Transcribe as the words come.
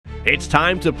It's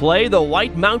time to play the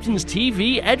White Mountains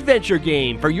TV adventure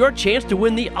game for your chance to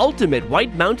win the ultimate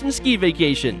White Mountain ski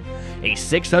vacation. A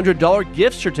 $600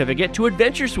 gift certificate to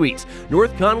Adventure Suites,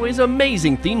 North Conway's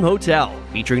amazing theme hotel.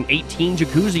 Featuring 18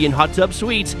 jacuzzi and hot tub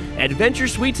suites, Adventure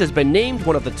Suites has been named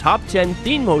one of the top 10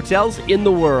 theme hotels in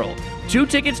the world. 2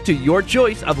 tickets to your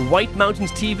choice of White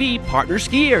Mountains TV partner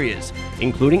ski areas,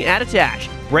 including Attitash,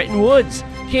 Bretton Woods,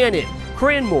 Cannon,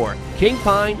 Cranmore, King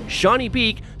Pine, Shawnee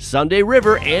Peak, Sunday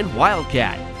River, and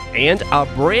Wildcat. And a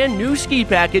brand new ski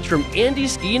package from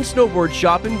Andy's Ski and Snowboard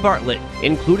Shop in Bartlett,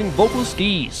 including Vocal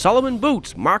skis, Solomon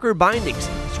boots, marker bindings,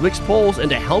 Swix poles,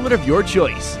 and a helmet of your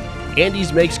choice.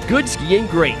 Andy's makes good skiing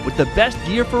great with the best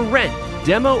gear for rent,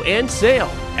 demo, and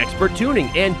sale, expert tuning,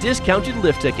 and discounted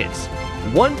lift tickets.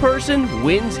 One person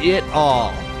wins it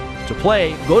all. To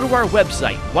play, go to our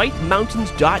website,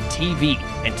 whitemountains.tv,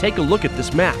 and take a look at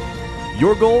this map.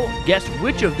 Your goal? Guess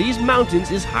which of these mountains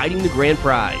is hiding the grand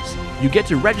prize. You get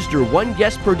to register 1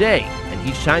 guess per day, and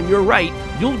each time you're right,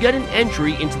 you'll get an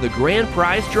entry into the grand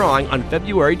prize drawing on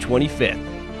February 25th.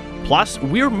 Plus,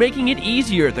 we're making it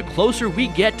easier the closer we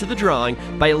get to the drawing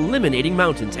by eliminating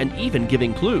mountains and even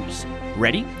giving clues.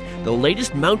 Ready? The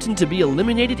latest mountain to be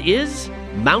eliminated is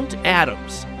Mount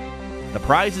Adams. The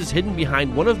prize is hidden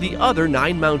behind one of the other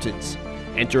 9 mountains.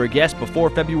 Enter a guess before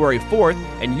February 4th,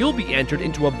 and you'll be entered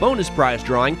into a bonus prize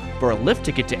drawing for a lift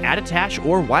ticket to Attitash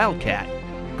or Wildcat.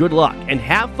 Good luck and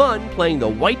have fun playing the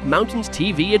White Mountains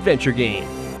TV adventure game.